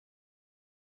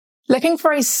Looking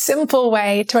for a simple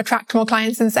way to attract more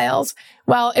clients and sales?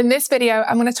 Well, in this video,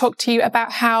 I'm going to talk to you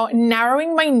about how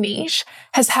narrowing my niche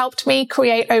has helped me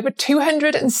create over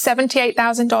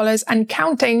 $278,000 and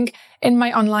counting in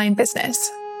my online business.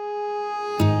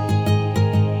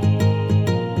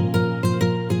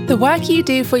 The work you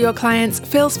do for your clients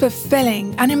feels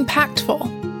fulfilling and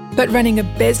impactful, but running a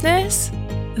business,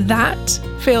 that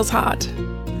feels hard.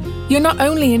 You're not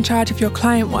only in charge of your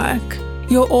client work,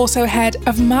 you're also head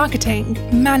of marketing,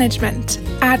 management,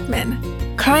 admin,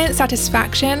 client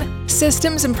satisfaction,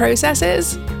 systems and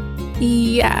processes.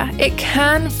 Yeah, it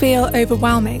can feel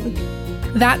overwhelming.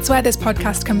 That's where this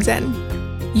podcast comes in.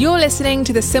 You're listening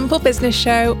to The Simple Business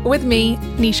Show with me,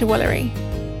 Nisha Woolery.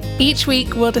 Each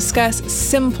week, we'll discuss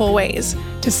simple ways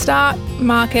to start,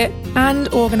 market,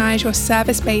 and organize your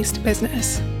service-based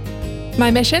business. My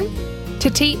mission? To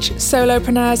teach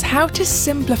solopreneurs how to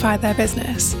simplify their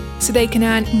business so they can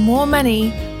earn more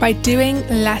money by doing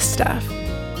less stuff.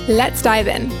 Let's dive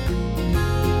in.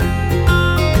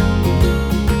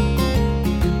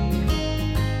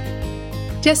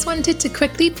 Just wanted to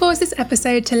quickly pause this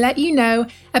episode to let you know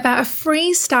about a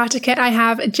free starter kit I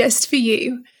have just for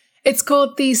you. It's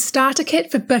called the Starter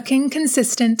Kit for Booking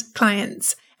Consistent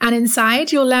Clients. And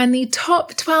inside, you'll learn the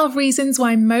top 12 reasons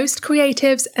why most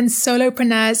creatives and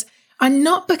solopreneurs are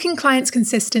not booking clients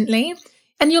consistently,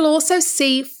 and you'll also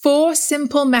see 4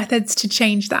 simple methods to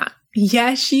change that.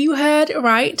 Yes, you heard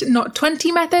right, not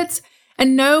 20 methods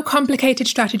and no complicated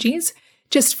strategies,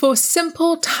 just 4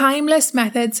 simple, timeless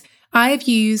methods I've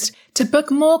used to book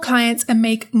more clients and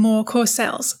make more course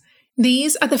sales.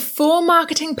 These are the 4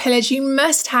 marketing pillars you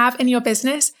must have in your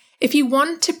business if you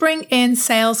want to bring in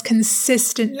sales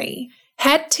consistently.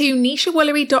 Head to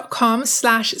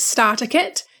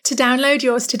nishawoolery.com/starterkit to download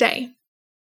yours today.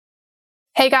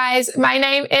 Hey guys, my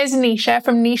name is Nisha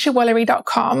from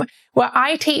nishawoolery.com, where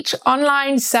I teach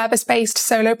online service-based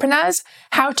solopreneurs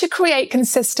how to create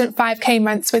consistent 5K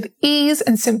months with ease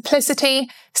and simplicity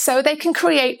so they can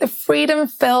create the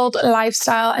freedom-filled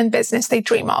lifestyle and business they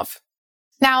dream of.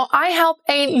 Now, I help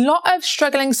a lot of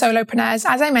struggling solopreneurs,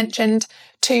 as I mentioned,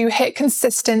 to hit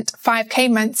consistent 5K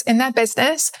months in their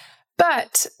business.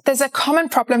 But there's a common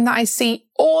problem that I see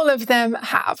all of them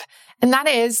have, and that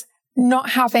is not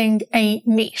having a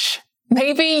niche.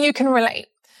 Maybe you can relate.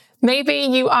 Maybe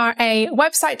you are a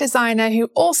website designer who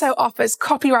also offers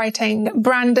copywriting,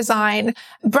 brand design,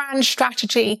 brand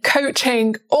strategy,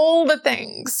 coaching, all the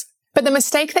things. But the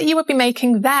mistake that you would be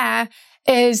making there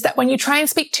is that when you try and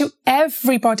speak to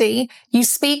everybody, you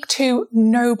speak to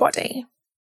nobody.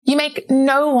 You make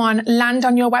no one land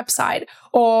on your website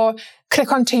or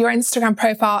click onto your Instagram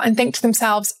profile and think to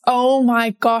themselves, oh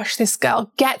my gosh, this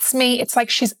girl gets me. It's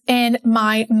like she's in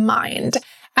my mind.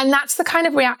 And that's the kind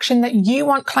of reaction that you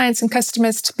want clients and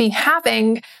customers to be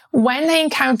having when they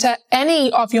encounter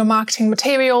any of your marketing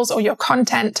materials or your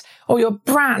content or your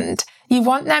brand. You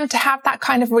want them to have that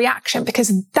kind of reaction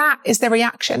because that is the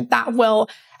reaction that will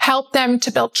help them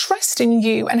to build trust in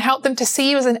you and help them to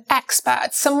see you as an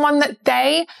expert, someone that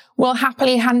they will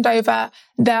happily hand over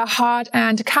their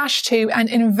hard-earned cash to and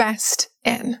invest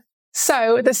in.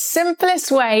 So the simplest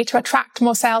way to attract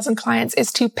more sales and clients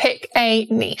is to pick a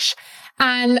niche.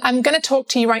 And I'm going to talk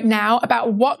to you right now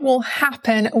about what will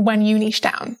happen when you niche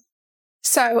down.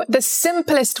 So the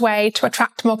simplest way to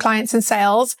attract more clients and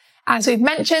sales, as we've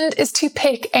mentioned, is to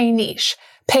pick a niche.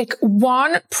 Pick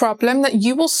one problem that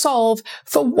you will solve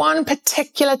for one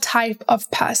particular type of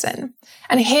person.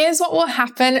 And here's what will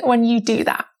happen when you do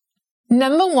that.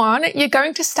 Number 1, you're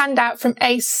going to stand out from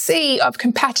a sea of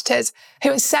competitors who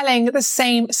are selling the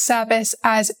same service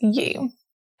as you.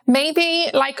 Maybe,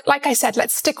 like I said,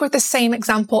 let's stick with the same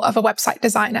example of a website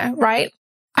designer, right?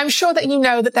 I'm sure that you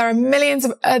know that there are millions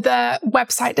of other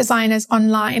website designers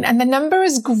online, and the number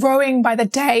is growing by the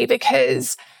day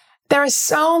because there are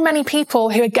so many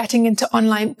people who are getting into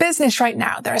online business right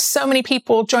now. There are so many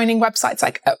people joining websites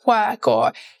like Upwork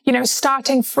or,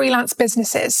 starting freelance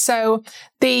businesses. So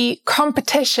the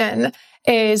competition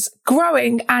is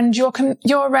growing and your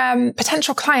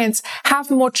potential clients have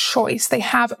more choice. They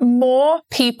have more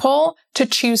people to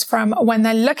choose from when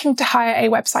they're looking to hire a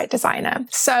website designer.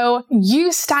 So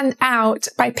you stand out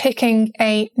by picking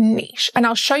a niche, and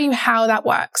I'll show you how that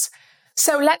works.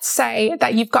 So let's say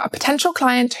that you've got a potential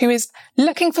client who is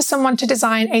looking for someone to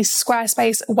design a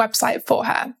Squarespace website for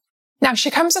her. Now,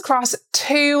 she comes across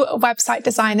 2 website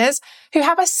designers who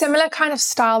have a similar kind of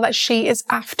style that she is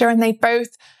after, and they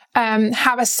both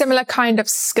have a similar kind of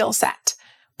skill set.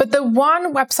 But the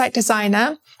one website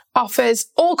designer offers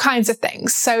all kinds of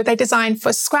things. So they design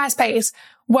for Squarespace,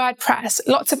 WordPress,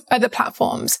 lots of other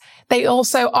platforms. They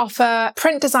also offer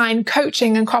print design,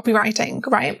 coaching, and copywriting,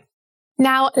 right?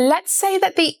 Now, let's say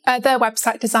that the other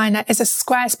website designer is a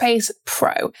Squarespace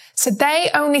pro. So they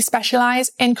only specialize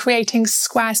in creating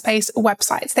Squarespace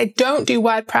websites. They don't do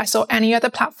WordPress or any other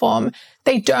platform.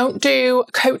 They don't do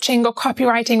coaching or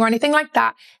copywriting or anything like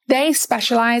that. They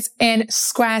specialize in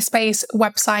Squarespace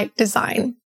website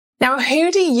design. Now,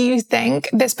 who do you think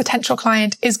this potential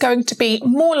client is going to be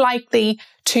more likely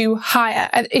to hire?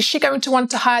 Is she going to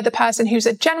want to hire the person who's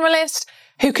a generalist,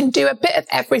 who can do a bit of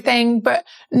everything, but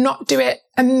not do it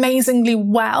amazingly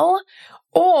well?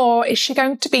 Or is she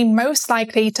going to be most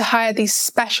likely to hire the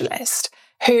specialist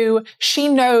who she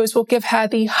knows will give her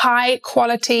the high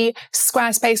quality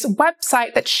Squarespace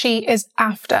website that she is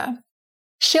after?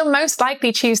 She'll most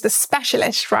likely choose the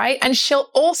specialist, right? And she'll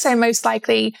also most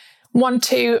likely want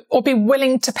to or be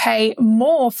willing to pay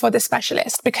more for the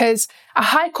specialist, because a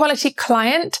high quality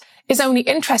client is only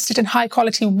interested in high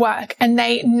quality work, and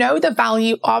they know the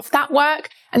value of that work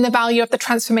and the value of the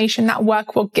transformation that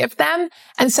work will give them.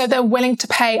 And so they're willing to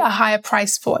pay a higher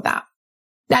price for that.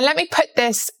 Now, let me put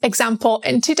this example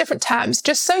into different terms,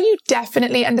 just so you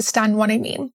definitely understand what I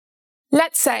mean.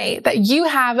 Let's say that you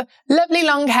have lovely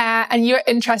long hair and you're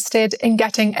interested in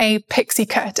getting a pixie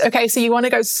cut. Okay, so you want to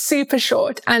go super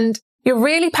short and you're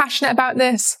really passionate about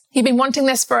this. You've been wanting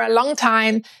this for a long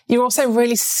time. You're also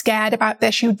really scared about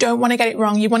this. You don't want to get it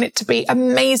wrong. You want it to be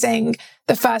amazing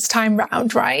the first time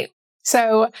round, right?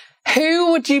 So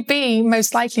who would you be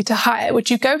most likely to hire? Would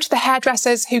you go to the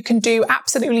hairdressers who can do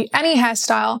absolutely any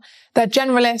hairstyle? They're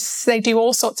generalists. They do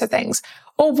all sorts of things.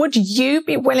 Or would you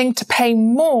be willing to pay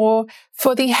more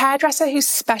for the hairdresser who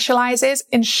specializes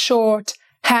in short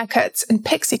haircuts and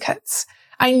pixie cuts?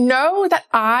 I know that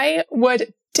I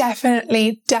would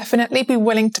definitely be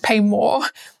willing to pay more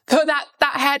for that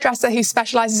hairdresser who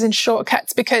specializes in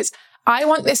shortcuts, because I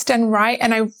want this done right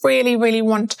and I really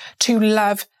want to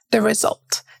love the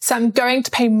result. So I'm going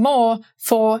to pay more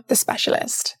for the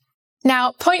specialist.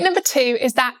 Now, point number 2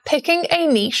 is that picking a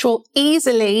niche will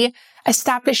easily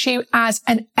establish you as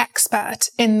an expert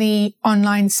in the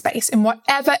online space, in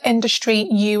whatever industry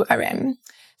you are in.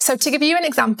 So to give you an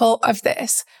example of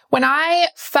this, when I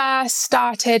first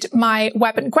started my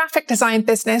web and graphic design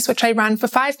business, which I ran for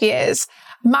 5 years,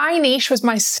 my niche was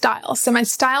my style. So my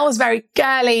style was very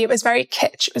girly. It was very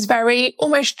kitsch. It was very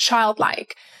almost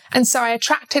childlike. And so I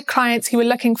attracted clients who were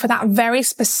looking for that very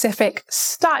specific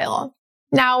style.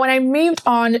 Now, when I moved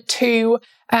on to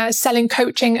selling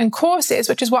coaching and courses,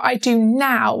 which is what I do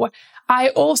now, I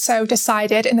also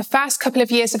decided in the first couple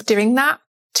of years of doing that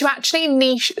to actually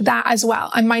niche that as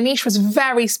well. And my niche was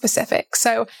very specific.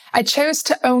 So I chose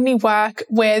to only work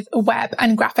with web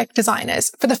and graphic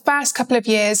designers for the first couple of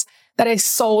years that I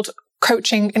sold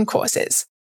coaching and courses.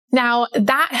 Now,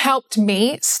 that helped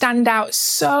me stand out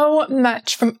so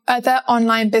much from other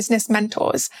online business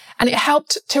mentors, and it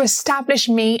helped to establish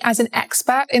me as an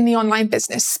expert in the online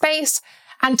business space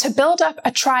and to build up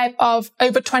a tribe of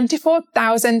over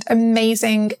 24,000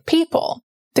 amazing people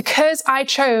because I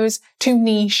chose to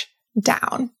niche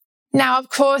down. Now, of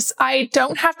course, I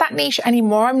don't have that niche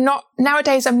anymore.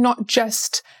 Nowadays, I'm not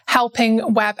just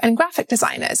helping web and graphic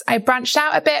designers. I branched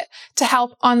out a bit to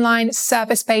help online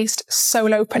service-based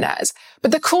solopreneurs.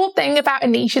 But the cool thing about a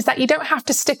niche is that you don't have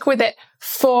to stick with it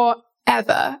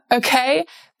forever, okay?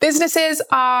 Businesses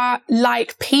are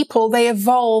like people. They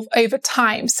evolve over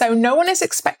time. So no one is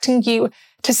expecting you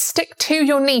to stick to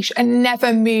your niche and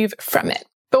never move from it.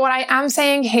 But what I am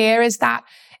saying here is that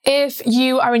if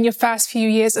you are in your first few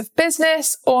years of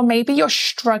business, or maybe you're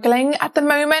struggling at the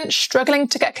moment, struggling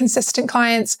to get consistent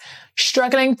clients,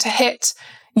 struggling to hit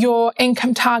your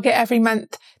income target every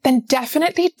month, then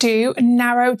definitely do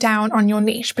narrow down on your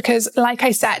niche, because like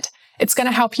I said, it's going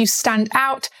to help you stand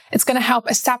out. It's going to help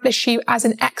establish you as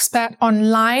an expert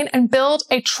online and build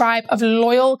a tribe of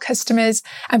loyal customers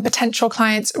and potential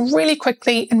clients really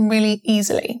quickly and really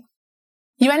easily.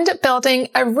 You end up building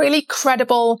a really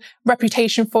credible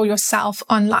reputation for yourself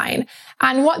online.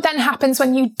 And what then happens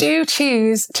when you do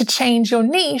choose to change your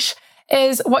niche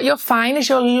is what you'll find is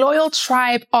your loyal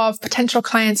tribe of potential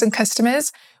clients and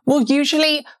customers will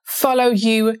usually follow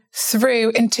you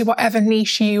through into whatever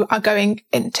niche you are going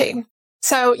into.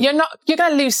 So you're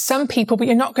going to lose some people, but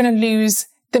you're not going to lose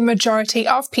the majority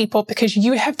of people, because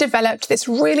you have developed this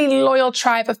really loyal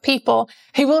tribe of people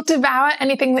who will devour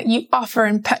anything that you offer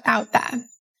and put out there.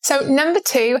 So number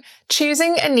 2,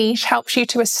 choosing a niche helps you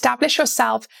to establish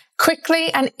yourself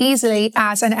quickly and easily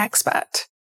as an expert.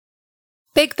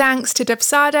 Big thanks to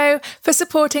Dubsado for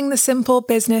supporting the Simple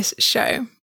Business Show.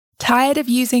 Tired of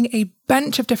using a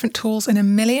bunch of different tools in a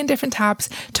million different tabs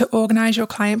to organize your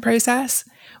client process?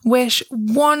 Wish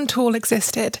one tool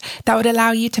existed that would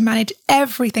allow you to manage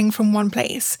everything from one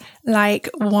place, like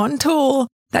one tool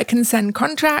that can send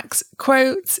contracts,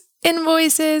 quotes,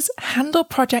 invoices, handle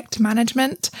project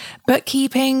management,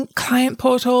 bookkeeping, client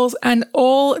portals, and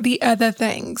all the other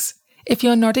things. If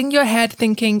you're nodding your head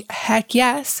thinking, heck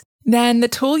yes, then the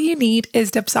tool you need is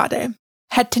Dubsado.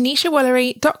 Head to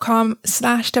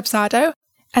nishawoolery.com/Dubsado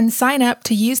and sign up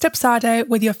to use Dubsado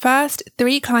with your first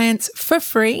 3 clients for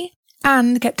free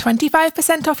and get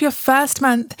 25% off your first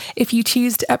month if you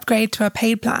choose to upgrade to a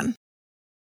paid plan.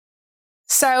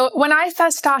 So when I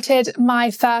first started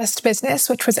my first business,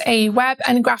 which was a web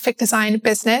and graphic design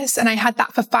business, and I had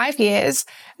that for 5 years,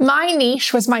 my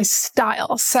niche was my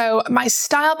style. So my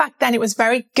style back then, it was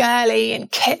very girly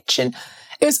and kitsch, and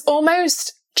it was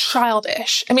almost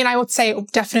childish. I mean, I would say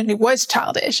it definitely was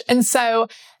childish. And so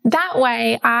that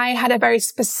way I had a very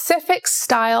specific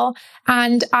style,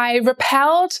 and I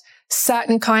repelled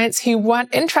certain clients who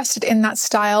weren't interested in that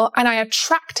style, and I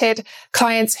attracted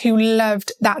clients who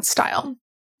loved that style.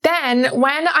 Then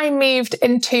when I moved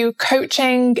into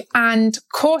coaching and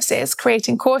courses,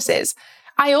 creating courses,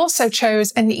 I also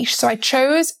chose a niche. So I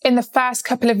chose in the first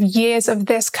couple of years of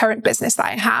this current business that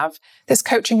I have, this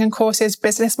coaching and courses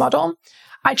business model,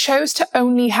 I chose to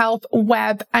only help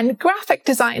web and graphic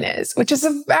designers, which is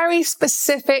a very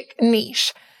specific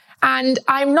niche. And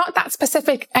I'm not that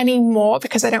specific anymore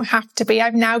because I don't have to be.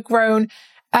 I've now grown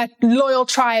a loyal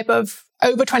tribe of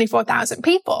over 24,000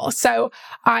 people. So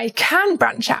I can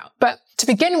branch out. But to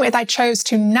begin with, I chose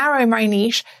to narrow my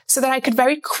niche so that I could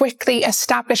very quickly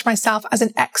establish myself as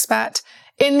an expert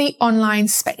in the online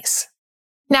space.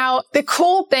 Now, the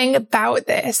cool thing about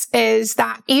this is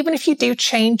that even if you do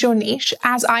change your niche,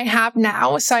 as I have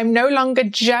now, so I'm no longer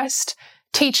just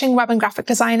teaching web and graphic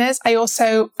designers. I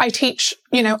teach,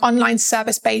 online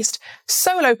service-based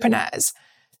solopreneurs.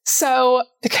 So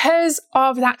because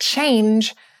of that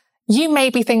change, you may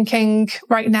be thinking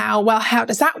right now, well, how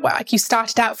does that work? You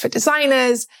started out for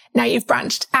designers. Now you've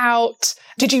branched out.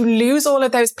 Did you lose all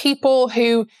of those people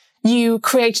who you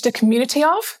created a community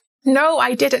of? No,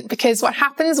 I didn't, because what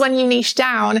happens when you niche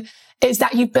down is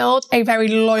that you build a very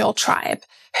loyal tribe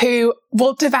who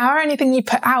will devour anything you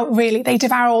put out, really. They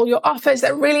devour all your offers.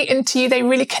 They're really into you. They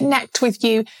really connect with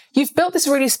you. You've built this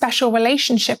really special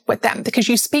relationship with them because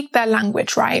you speak their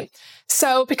language, right?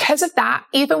 So because of that,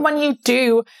 even when you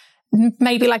do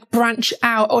maybe branch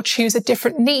out or choose a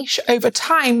different niche over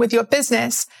time with your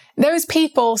business, those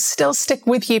people still stick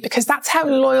with you because that's how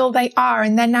loyal they are,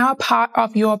 and they're now a part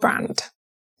of your brand.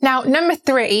 Now, number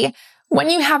 3, when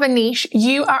you have a niche,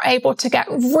 you are able to get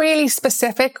really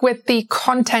specific with the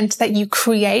content that you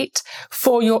create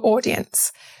for your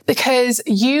audience, because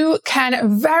you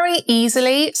can very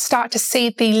easily start to see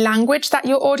the language that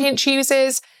your audience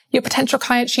uses, your potential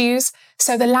clients use.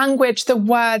 So the language, the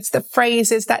words, the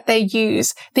phrases that they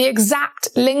use, the exact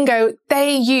lingo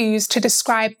they use to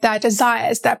describe their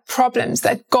desires, their problems,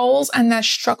 their goals, and their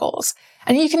struggles.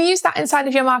 And you can use that inside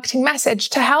of your marketing message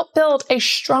to help build a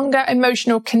stronger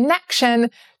emotional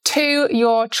connection to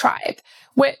your tribe,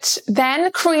 which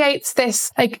then creates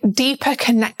this deeper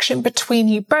connection between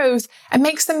you both and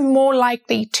makes them more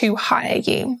likely to hire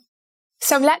you.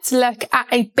 So let's look at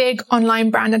a big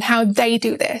online brand and how they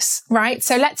do this, right?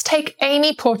 So let's take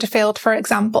Amy Porterfield, for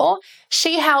example.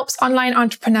 She helps online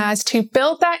entrepreneurs to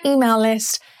build their email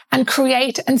list and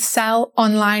create and sell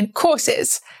online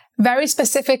courses. Very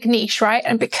specific niche, right?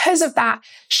 And because of that,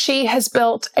 she has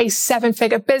built a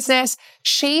 7-figure business.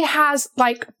 She has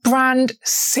brand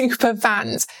super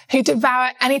fans who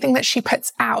devour anything that she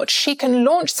puts out. She can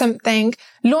launch something,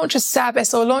 launch a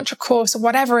service or launch a course or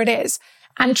whatever it is,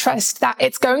 and trust that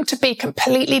it's going to be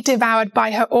completely devoured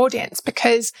by her audience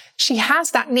because she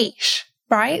has that niche,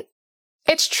 right?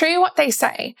 It's true what they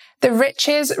say. The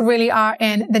riches really are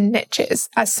in the niches,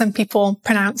 as some people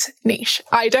pronounce niche.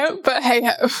 I don't, but hey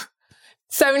ho.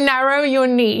 So narrow your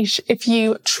niche if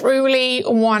you truly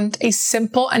want a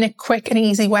simple and a quick and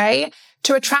easy way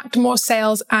to attract more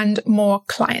sales and more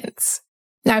clients.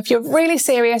 Now, if you're really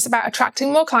serious about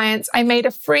attracting more clients, I made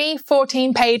a free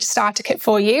 14-page starter kit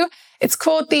for you. It's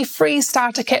called the Free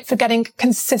Starter Kit for Getting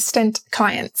Consistent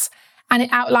Clients. And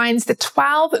it outlines the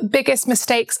 12 biggest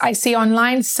mistakes I see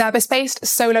online service-based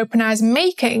solopreneurs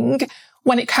making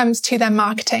when it comes to their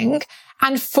marketing,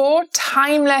 and 4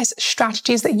 timeless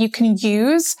strategies that you can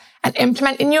use and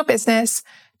implement in your business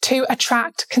to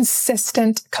attract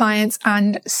consistent clients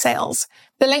and sales.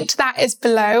 The link to that is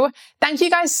below. Thank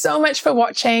you guys so much for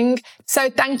watching. So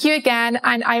thank you again,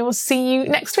 and I will see you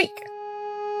next week.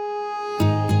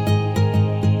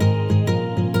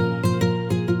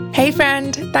 Hey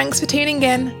friend, thanks for tuning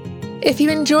in. If you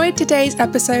enjoyed today's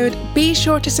episode, be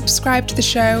sure to subscribe to the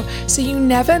show so you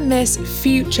never miss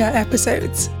future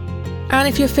episodes. And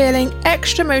if you're feeling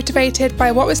extra motivated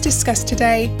by what was discussed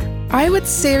today, I would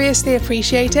seriously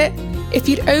appreciate it if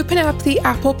you'd open up the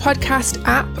Apple Podcast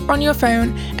app on your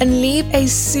phone and leave a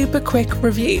super quick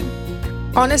review.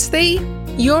 Honestly,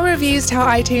 your reviews tell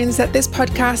iTunes that this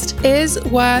podcast is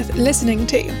worth listening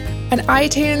to, and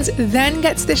iTunes then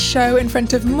gets this show in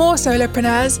front of more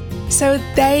solopreneurs so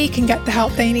they can get the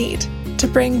help they need to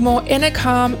bring more inner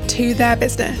calm to their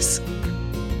business.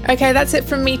 Okay, that's it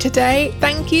from me today.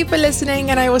 Thank you for listening,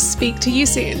 and I will speak to you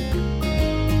soon.